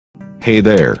Hey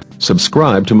there,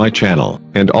 subscribe to my channel,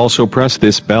 and also press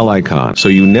this bell icon so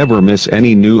you never miss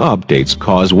any new updates,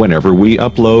 cause whenever we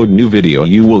upload new video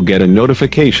you will get a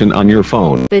notification on your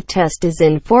phone. The test is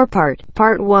in 4 parts,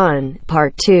 Part 1,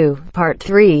 Part 2, Part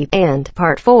 3, and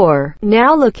Part 4.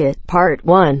 Now look at Part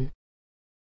 1.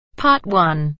 Part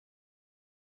 1.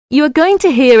 You are going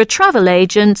to hear a travel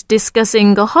agent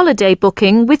discussing a holiday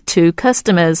booking with two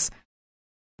customers.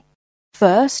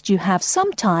 First, you have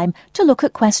some time to look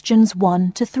at questions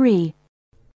 1 to 3.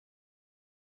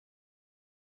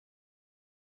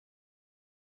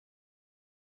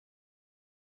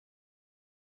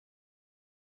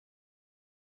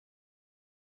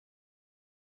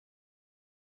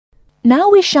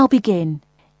 Now we shall begin.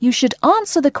 You should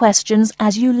answer the questions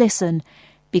as you listen,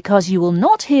 because you will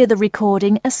not hear the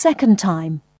recording a second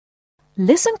time.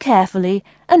 Listen carefully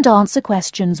and answer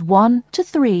questions 1 to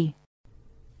 3.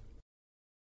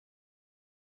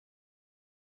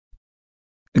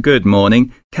 Good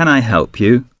morning. Can I help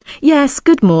you? Yes,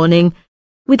 good morning.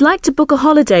 We'd like to book a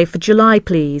holiday for July,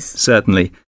 please.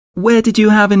 Certainly. Where did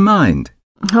you have in mind?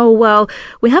 Oh, well,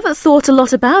 we haven't thought a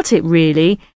lot about it,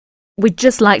 really. We'd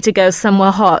just like to go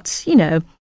somewhere hot,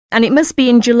 and it must be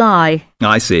in July.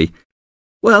 I see.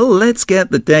 Well, let's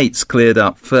get the dates cleared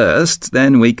up first,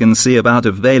 then we can see about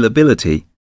availability.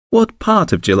 What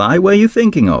part of July were you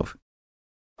thinking of?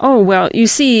 Oh, well, you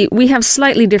see, we have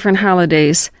slightly different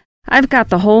holidays. I've got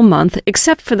the whole month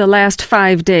except for the last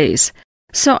 5 days,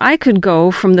 so I could go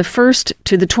from the 1st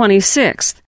to the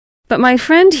 26th. But my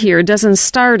friend here doesn't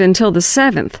start until the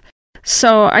 7th,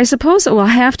 so I suppose it will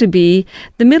have to be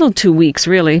the middle 2 weeks,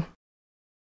 really.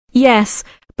 Yes,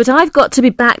 but I've got to be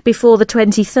back before the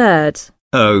 23rd.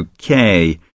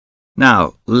 Okay.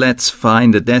 Now, let's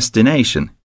find a destination.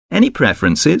 Any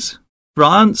preferences?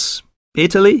 France?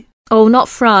 Italy? Oh, not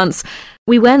France.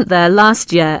 We went there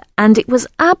last year and it was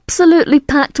absolutely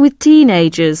packed with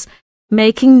teenagers,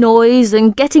 making noise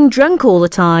and getting drunk all the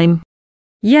time.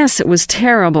 Yes, it was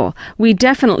terrible. We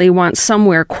definitely want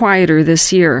somewhere quieter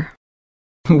this year.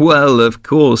 Well, of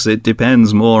course, it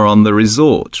depends more on the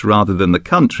resort rather than the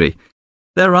country.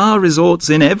 There are resorts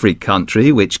in every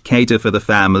country which cater for the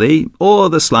family or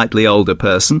the slightly older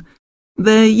person.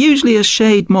 They're usually a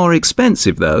shade more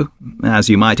expensive, though, as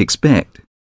you might expect.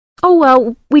 Oh,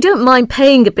 well, we don't mind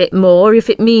paying a bit more if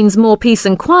it means more peace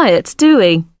and quiet, do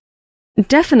we?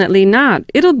 Definitely not.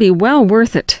 It'll be well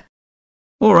worth it.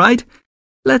 All right.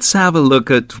 Let's have a look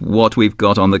at what we've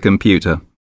got on the computer.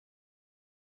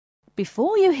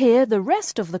 Before you hear the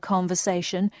rest of the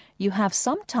conversation, you have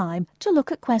some time to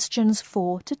look at questions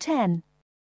 4 to 10.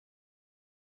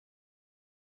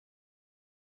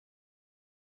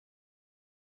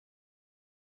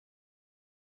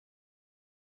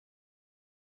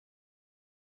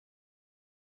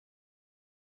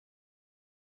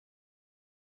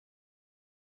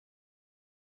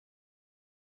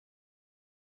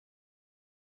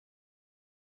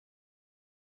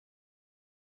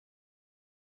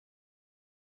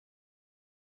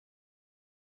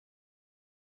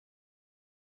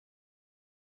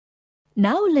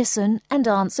 Now listen and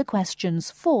answer questions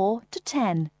 4 to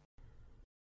 10.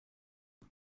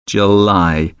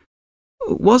 July.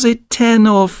 Was it 10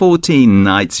 or 14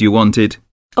 nights you wanted?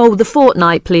 Oh, the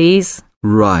fortnight, please.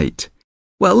 Right.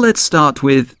 Well, let's start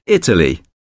with Italy.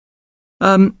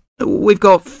 We've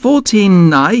got 14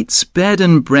 nights, bed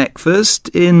and breakfast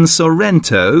in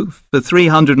Sorrento for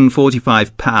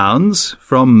 £345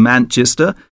 from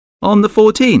Manchester on the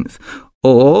 14th.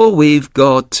 Or we've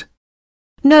got...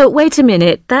 No, wait a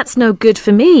minute. That's no good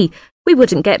for me. We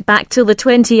wouldn't get back till the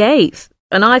 28th,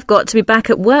 and I've got to be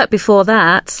back at work before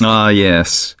that. Ah,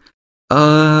 yes.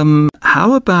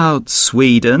 How about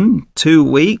Sweden? 2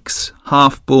 weeks,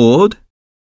 half board?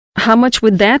 How much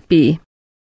would that be?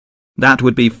 That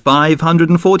would be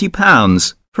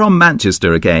 £540 from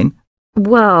Manchester again.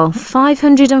 Well,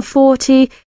 540...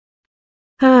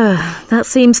 that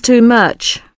seems too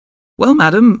much. Well,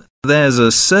 madam, there's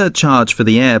a surcharge for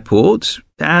the airport,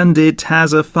 and it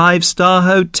has a 5-star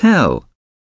hotel.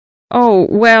 Oh,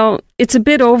 well, it's a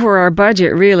bit over our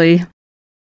budget, really.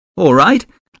 All right,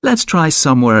 let's try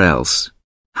somewhere else.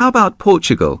 How about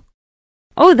Portugal?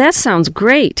 Oh, that sounds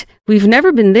great. We've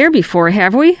never been there before,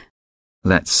 have we?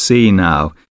 Let's see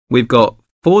now. We've got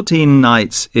 14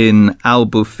 nights in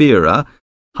Albufeira,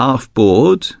 half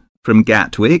board, from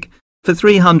Gatwick, for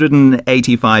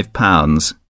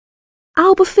 £385.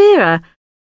 Albufeira?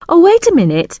 Oh, wait a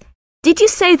minute. Did you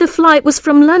say the flight was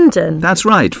from London? That's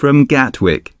right, from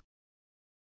Gatwick.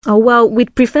 Oh, well,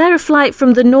 we'd prefer a flight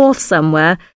from the north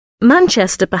somewhere.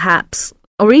 Manchester, perhaps,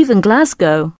 or even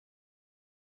Glasgow.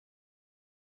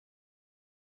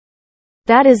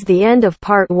 That is the end of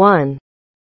part 1.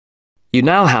 You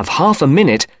now have half a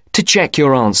minute to check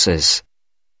your answers.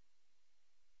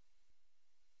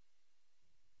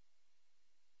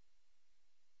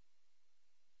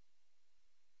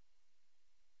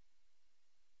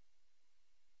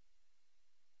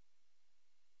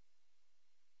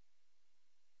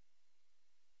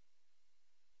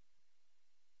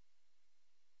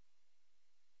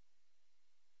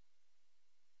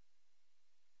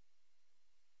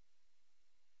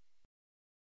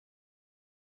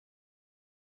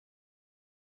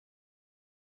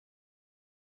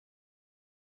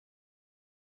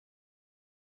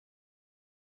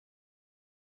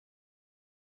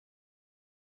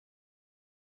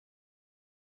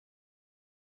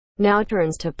 Now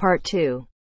turns to part 2.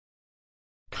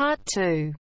 Part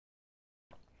 2.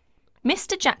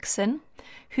 Mr. Jackson,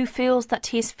 who feels that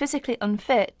he is physically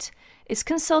unfit, is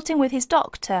consulting with his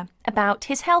doctor about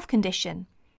his health condition.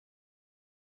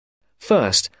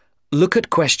 First, look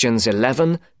at questions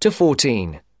 11 to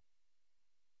 14.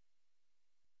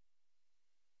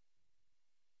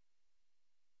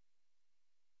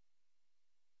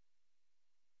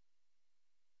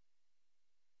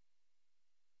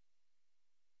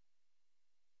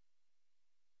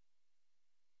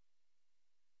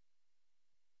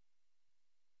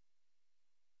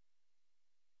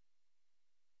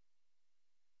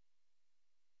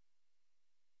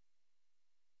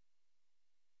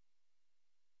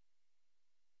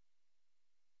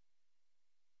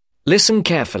 Listen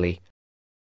carefully.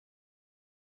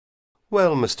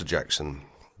 Well, Mr. Jackson,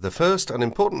 the first and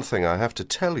important thing I have to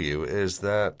tell you is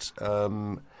that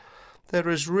there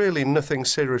is really nothing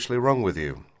seriously wrong with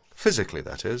you. Physically,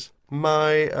 that is.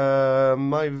 My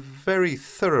very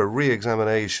thorough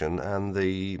re-examination and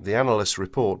the analyst's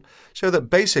report show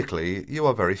that basically you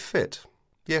are very fit.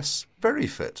 Yes, very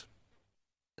fit.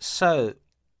 So,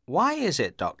 why is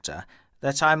it, Doctor,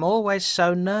 that I'm always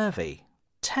so nervy,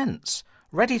 tense,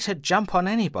 ready to jump on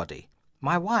anybody?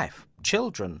 My wife,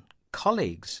 children,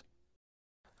 colleagues.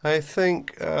 I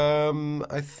think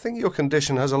your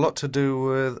condition has a lot to do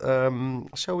with,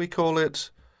 shall we call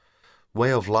it,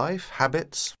 way of life,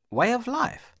 habits? Way of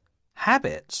life?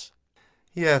 Habits?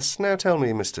 Yes. Now tell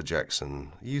me, Mr.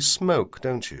 Jackson, you smoke,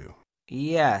 don't you?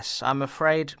 Yes, I'm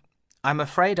afraid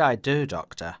I do,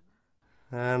 Doctor.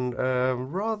 And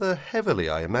rather heavily,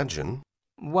 I imagine.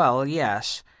 Well,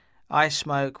 yes. I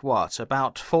smoke,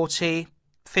 about 40,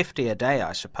 50 a day,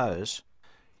 I suppose.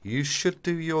 You should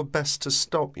do your best to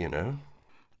stop, you know.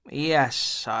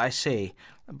 Yes, I see.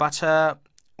 But,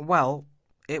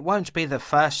 it won't be the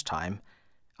first time.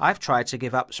 I've tried to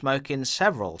give up smoking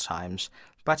several times,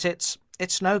 but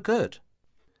it's no good.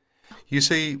 You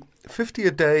see, 50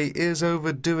 a day is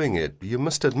overdoing it, you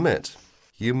must admit.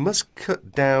 You must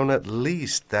cut down at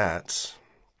least that.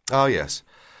 Ah, yes.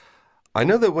 I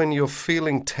know that when you're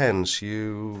feeling tense,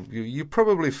 you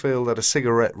probably feel that a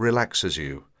cigarette relaxes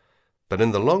you. But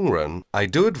in the long run, I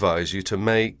do advise you to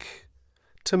make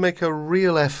a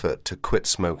real effort to quit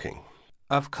smoking.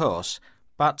 Of course,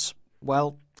 but,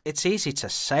 it's easy to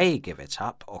say give it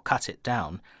up or cut it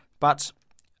down, but,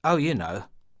 you know.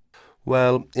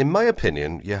 Well, in my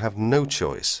opinion, you have no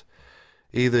choice.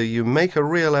 Either you make a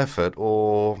real effort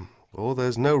or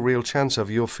there's no real chance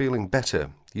of your feeling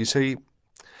better. You see,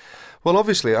 well,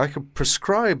 obviously, I could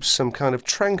prescribe some kind of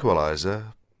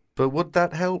tranquilizer, but would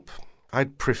that help?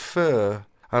 I'd prefer,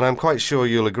 and I'm quite sure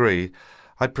you'll agree,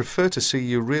 I'd prefer to see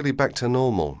you really back to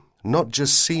normal, not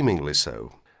just seemingly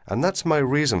so. And that's my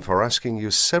reason for asking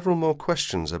you several more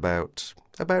questions about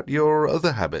your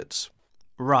other habits.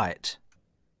 Right.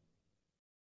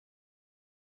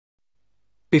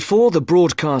 Before the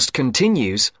broadcast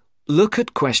continues, look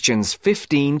at questions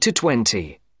 15 to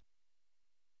 20.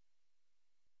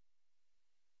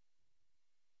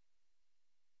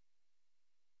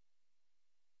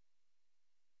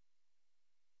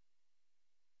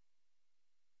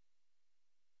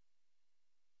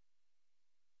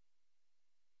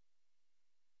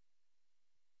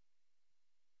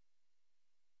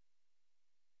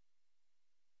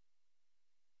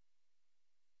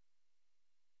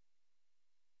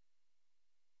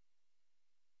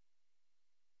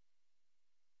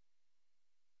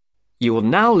 You will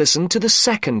now listen to the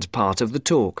second part of the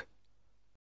talk.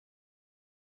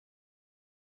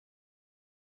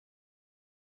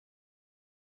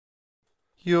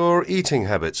 Your eating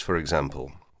habits, for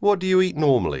example. What do you eat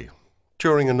normally,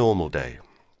 during a normal day?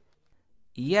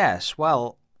 Yes,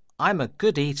 I'm a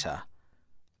good eater.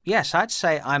 Yes, I'd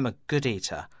say I'm a good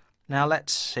eater. Now,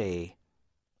 let's see.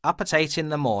 Up at 8 in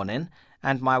the morning,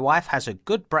 and my wife has a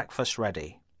good breakfast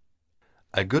ready.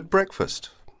 A good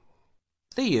breakfast?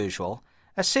 The usual.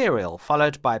 A cereal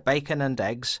followed by bacon and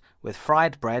eggs with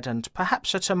fried bread and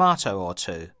perhaps a tomato or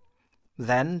two.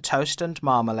 Then toast and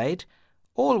marmalade,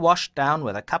 all washed down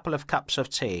with a couple of cups of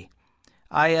tea.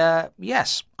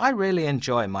 Yes, I really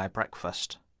enjoy my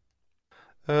breakfast.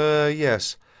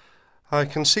 Yes, I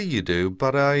can see you do,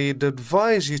 but I'd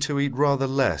advise you to eat rather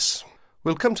less.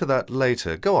 We'll come to that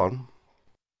later. Go on.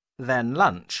 Then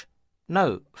lunch.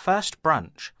 No, first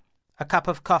brunch. A cup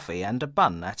of coffee and a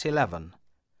bun at 11.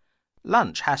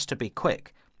 Lunch has to be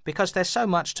quick, because there's so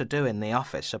much to do in the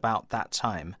office about that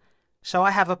time, so I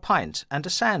have a pint and a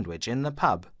sandwich in the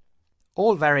pub.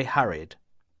 All very hurried.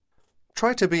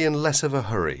 Try to be in less of a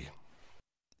hurry.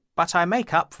 But I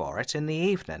make up for it in the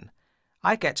evening.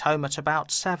 I get home at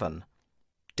about 7.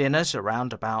 Dinner's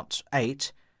around about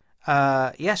 8.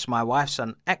 Yes, my wife's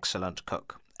an excellent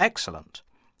cook. Excellent.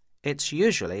 It's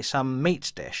usually some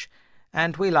meat dish,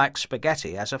 and we like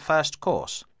spaghetti as a first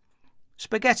course.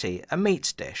 Spaghetti, a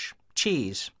meat dish,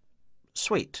 cheese,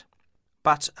 sweet.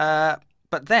 But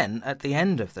then, at the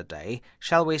end of the day,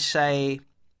 shall we say,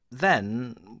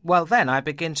 then I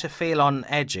begin to feel on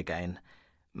edge again.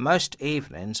 Most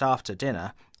evenings after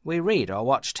dinner, we read or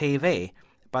watch TV,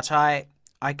 but I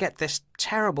get this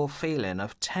terrible feeling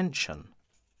of tension.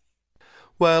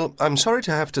 Well, I'm sorry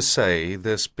to have to say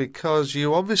this because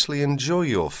you obviously enjoy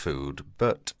your food,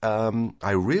 but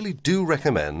I really do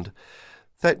recommend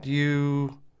that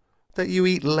you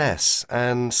eat less,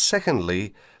 and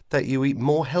secondly, that you eat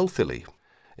more healthily.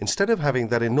 Instead of having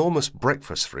that enormous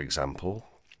breakfast, for example,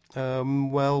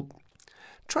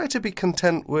 try to be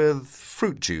content with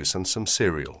fruit juice and some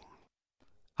cereal.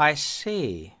 I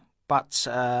see, but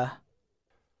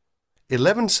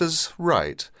 11 says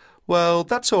right. Well,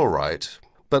 that's all right,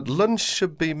 but lunch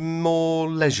should be more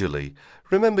leisurely.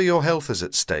 Remember, your health is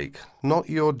at stake, not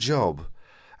your job.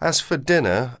 As for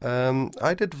dinner,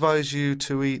 I'd advise you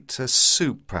to eat a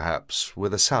soup, perhaps,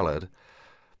 with a salad.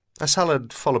 A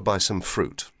salad followed by some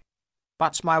fruit.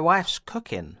 But my wife's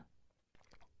cooking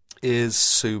is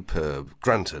superb,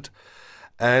 granted.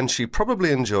 And she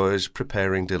probably enjoys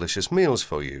preparing delicious meals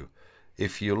for you.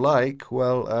 If you like,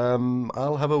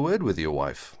 I'll have a word with your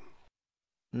wife.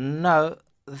 No,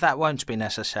 that won't be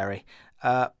necessary.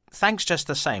 Thanks just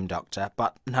the same, Doctor,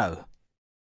 but no.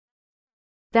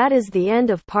 That is the end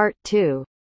of part 2.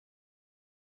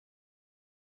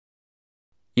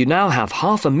 You now have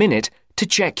half a minute to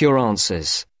check your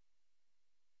answers.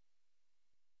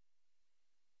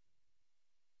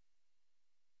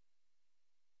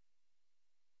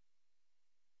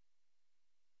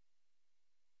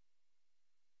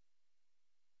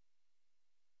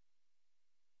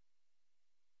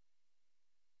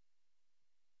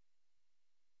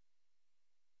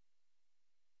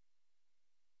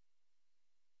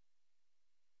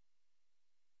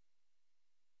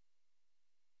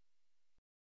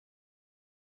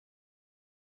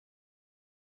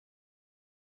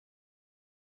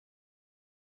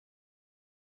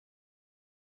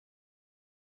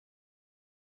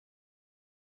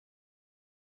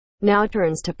 Now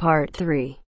turns to part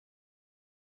 3.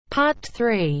 Part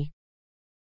 3.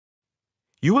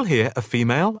 You will hear a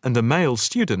female and a male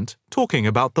student talking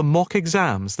about the mock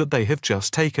exams that they have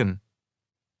just taken.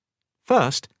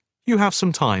 First, you have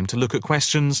some time to look at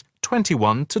questions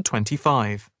 21 to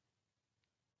 25.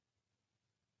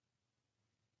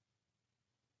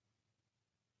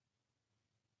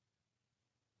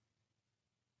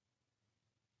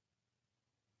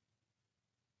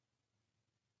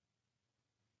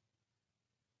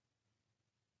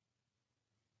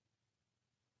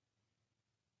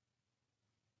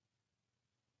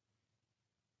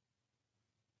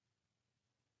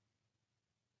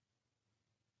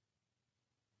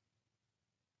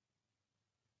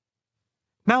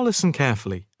 Now listen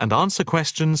carefully and answer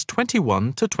questions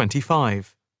 21 to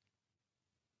 25.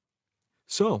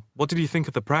 So, what did you think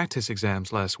of the practice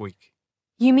exams last week?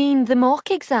 You mean the mock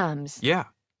exams? Yeah.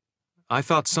 I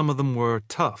thought some of them were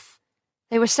tough.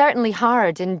 They were certainly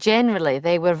hard and generally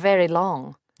they were very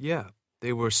long. Yeah,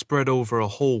 they were spread over a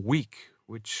whole week,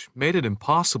 which made it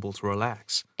impossible to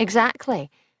relax. Exactly.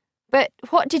 But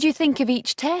what did you think of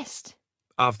each test?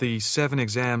 Of the 7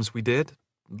 exams we did,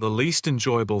 the least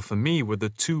enjoyable for me were the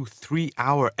 2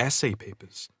 3-hour essay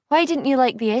papers. Why didn't you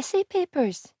like the essay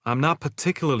papers? I'm not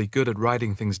particularly good at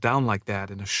writing things down like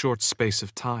that in a short space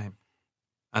of time.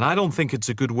 And I don't think it's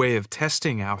a good way of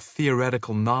testing our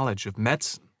theoretical knowledge of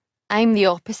medicine. I'm the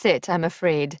opposite, I'm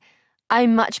afraid.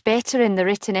 I'm much better in the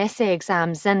written essay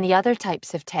exams than the other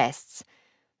types of tests.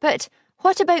 But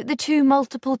what about the 2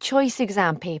 multiple choice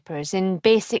exam papers in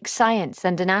basic science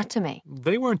and anatomy?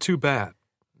 They weren't too bad.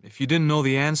 If you didn't know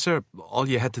the answer, all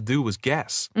you had to do was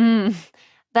guess.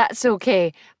 That's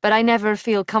okay, but I never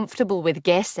feel comfortable with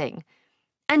guessing.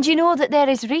 And you know that there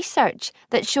is research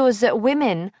that shows that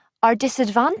women are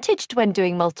disadvantaged when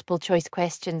doing multiple choice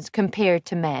questions compared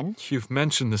to men. You've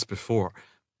mentioned this before,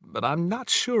 but I'm not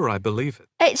sure I believe it.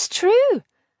 It's true.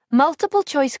 Multiple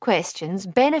choice questions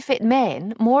benefit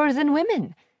men more than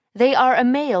women. They are a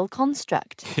male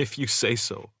construct. If you say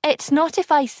so. It's not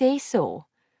if I say so.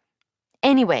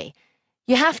 Anyway,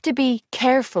 you have to be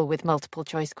careful with multiple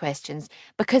choice questions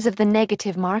because of the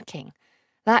negative marking.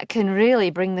 That can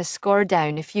really bring the score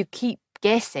down if you keep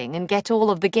guessing and get all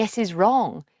of the guesses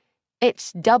wrong.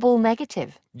 It's double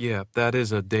negative. Yeah, that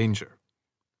is a danger.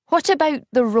 What about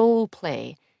the role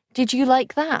play? Did you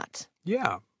like that?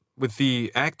 Yeah, with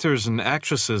the actors and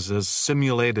actresses as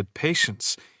simulated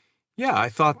patients. Yeah, I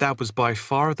thought that was by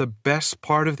far the best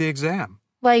part of the exam.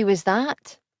 Why was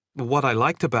that? What I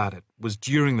liked about it was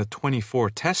during the 24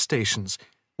 test stations,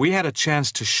 we had a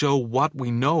chance to show what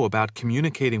we know about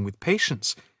communicating with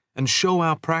patients and show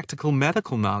our practical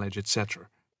medical knowledge, etc.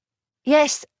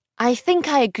 Yes, I think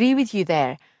I agree with you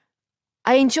there.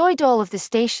 I enjoyed all of the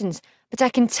stations, but I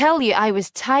can tell you I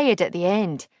was tired at the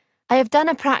end. I have done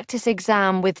a practice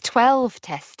exam with 12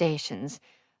 test stations,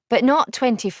 but not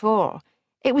 24.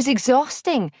 It was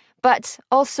exhausting, but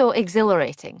also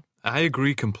exhilarating. I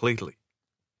agree completely.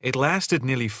 It lasted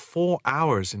nearly 4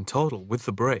 hours in total with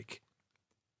the break.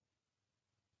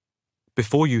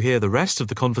 Before you hear the rest of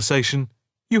the conversation,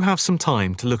 you have some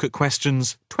time to look at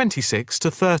questions 26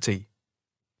 to 30.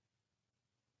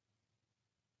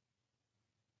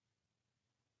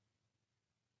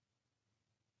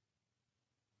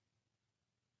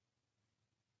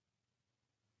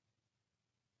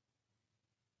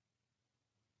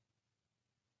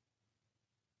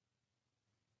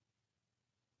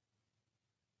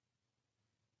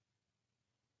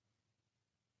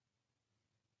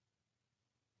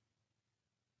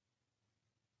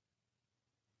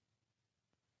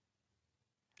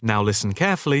 Now listen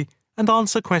carefully and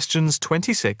answer questions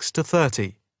 26 to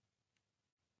 30.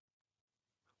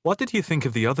 What did you think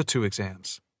of the other two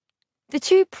exams? The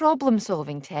two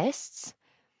problem-solving tests?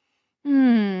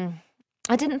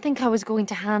 I didn't think I was going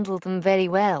to handle them very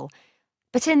well,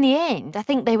 but in the end I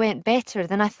think they went better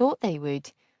than I thought they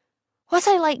would. What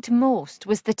I liked most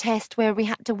was the test where we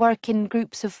had to work in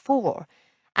groups of 4,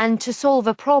 and to solve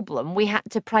a problem we had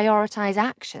to prioritise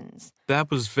actions. That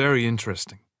was very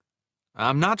interesting.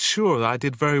 I'm not sure that I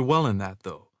did very well in that,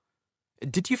 though.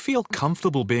 Did you feel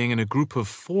comfortable being in a group of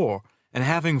 4 and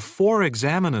having 4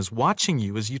 examiners watching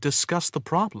you as you discussed the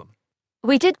problem?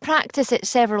 We did practice it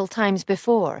several times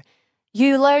before.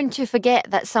 You learn to forget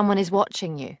that someone is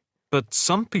watching you. But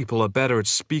some people are better at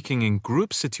speaking in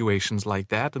group situations like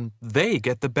that, and they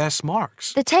get the best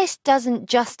marks. The test doesn't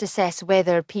just assess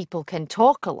whether people can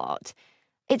talk a lot.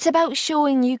 It's about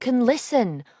showing you can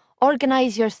listen,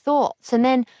 organise your thoughts, and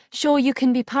then show you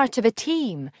can be part of a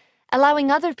team, allowing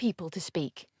other people to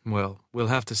speak. Well, we'll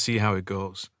have to see how it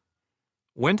goes.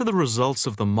 When do the results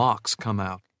of the mocks come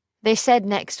out? They said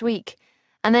next week,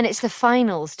 and then it's the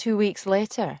finals 2 weeks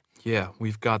later. Yeah,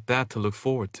 we've got that to look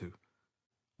forward to.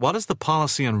 What is the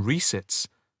policy on resits?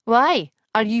 Why?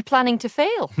 Are you planning to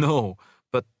fail? No,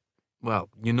 but, well,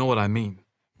 you know what I mean.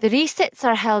 The resits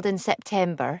are held in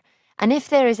September, and if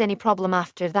there is any problem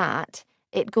after that,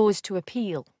 it goes to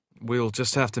appeal. We'll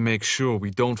just have to make sure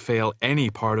we don't fail any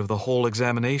part of the whole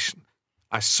examination.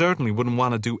 I certainly wouldn't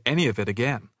want to do any of it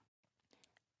again.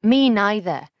 Me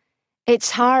neither.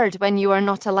 It's hard when you are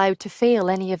not allowed to fail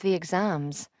any of the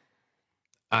exams.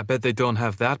 I bet they don't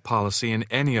have that policy in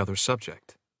any other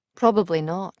subject. Probably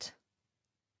not.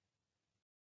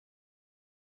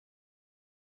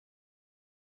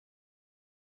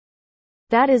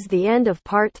 That is the end of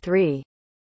part 3.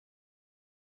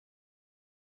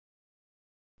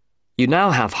 You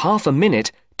now have half a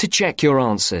minute to check your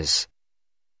answers.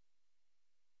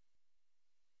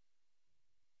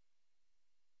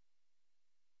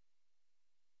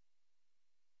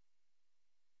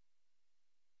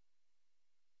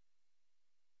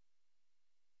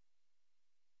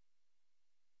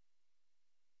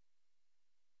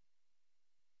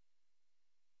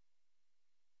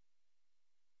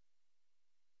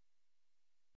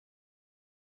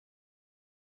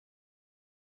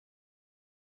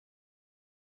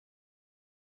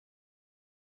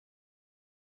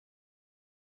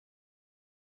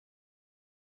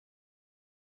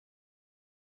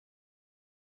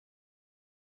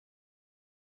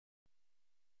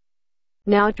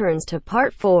 Now turns to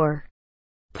part 4.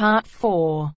 Part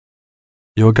 4.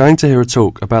 You are going to hear a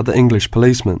talk about the English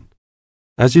policeman.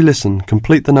 As you listen,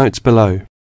 complete the notes below.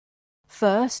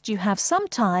 First, you have some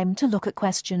time to look at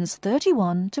questions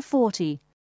 31 to 40.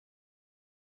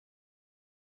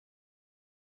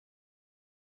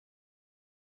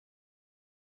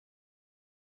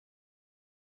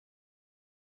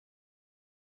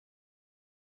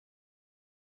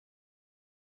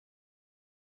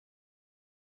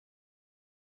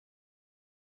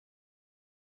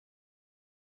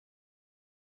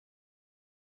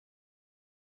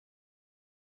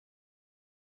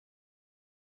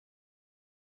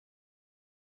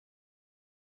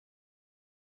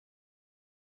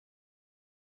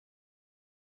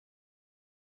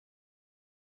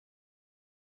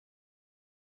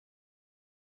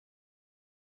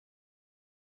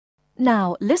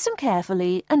 Now listen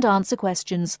carefully and answer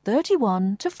questions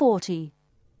 31 to 40.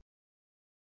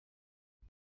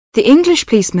 The English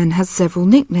policeman has several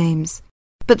nicknames,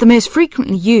 but the most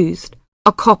frequently used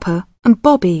are copper and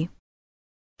bobby.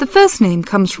 The first name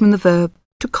comes from the verb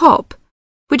to cop,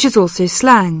 which is also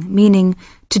slang, meaning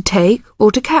to take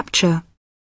or to capture,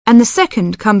 and the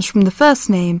second comes from the first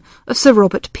name of Sir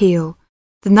Robert Peel,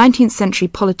 the 19th century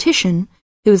politician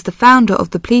who was the founder of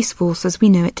the police force as we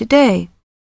know it today.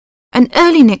 An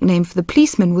early nickname for the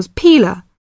policeman was Peeler,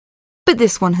 but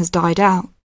this one has died out.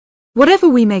 Whatever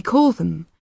we may call them,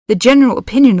 the general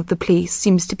opinion of the police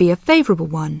seems to be a favourable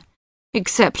one,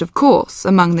 except, of course,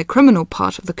 among the criminal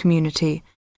part of the community,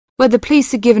 where the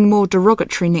police are given more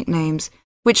derogatory nicknames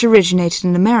which originated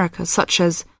in America, such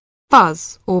as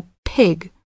Fuzz or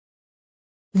Pig.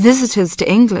 Visitors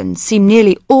to England seem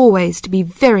nearly always to be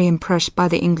very impressed by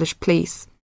the English police.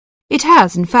 It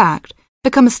has, in fact,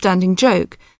 become a standing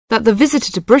joke that the visitor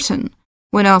to Britain,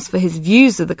 when asked for his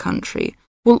views of the country,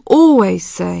 will always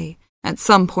say, at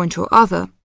some point or other,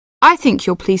 "I think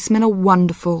your policemen are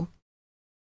wonderful."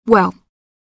 Well,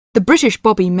 the British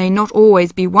bobby may not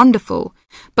always be wonderful,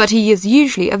 but he is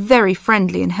usually a very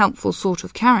friendly and helpful sort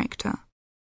of character.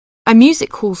 A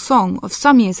music hall song of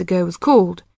some years ago was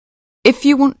called, "If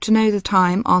you want to know the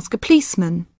time, ask a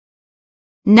policeman."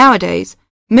 Nowadays,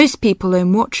 most people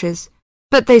own watches,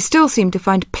 but they still seem to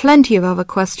find plenty of other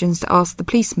questions to ask the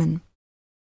policeman.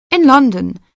 In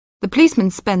London, the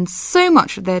policemen spend so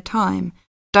much of their time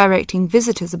directing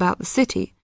visitors about the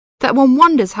city that one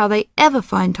wonders how they ever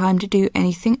find time to do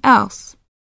anything else.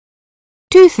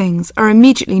 Two things are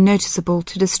immediately noticeable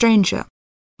to the stranger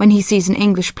when he sees an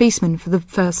English policeman for the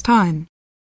first time.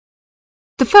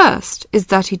 The first is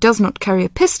that he does not carry a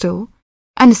pistol,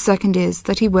 and the second is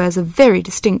that he wears a very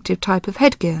distinctive type of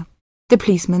headgear, the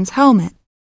policeman's helmet.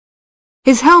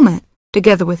 His helmet,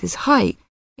 together with his height,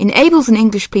 enables an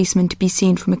English policeman to be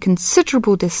seen from a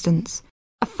considerable distance,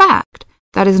 a fact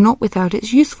that is not without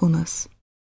its usefulness.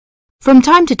 From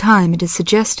time to time it is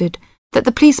suggested that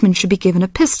the policeman should be given a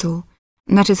pistol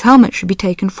and that his helmet should be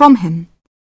taken from him.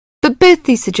 But both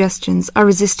these suggestions are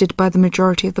resisted by the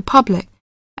majority of the public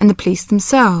and the police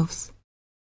themselves.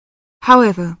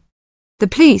 However, the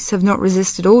police have not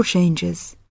resisted all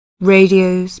changes.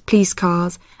 Radios, police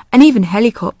cars, and even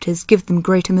helicopters give them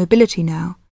greater mobility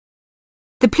now.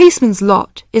 The policeman's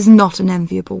lot is not an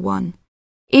enviable one,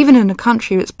 even in a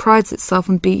country which prides itself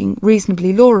on being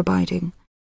reasonably law-abiding.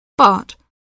 But,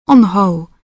 on the whole,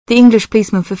 the English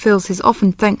policeman fulfills his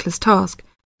often thankless task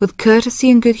with courtesy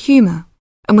and good humour,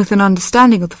 and with an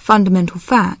understanding of the fundamental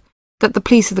fact that the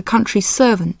police are the country's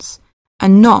servants,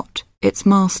 and not its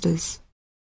masters.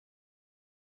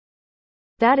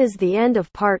 That is the end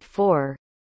of part 4.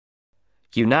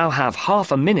 You now have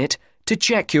half a minute to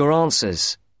check your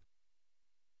answers.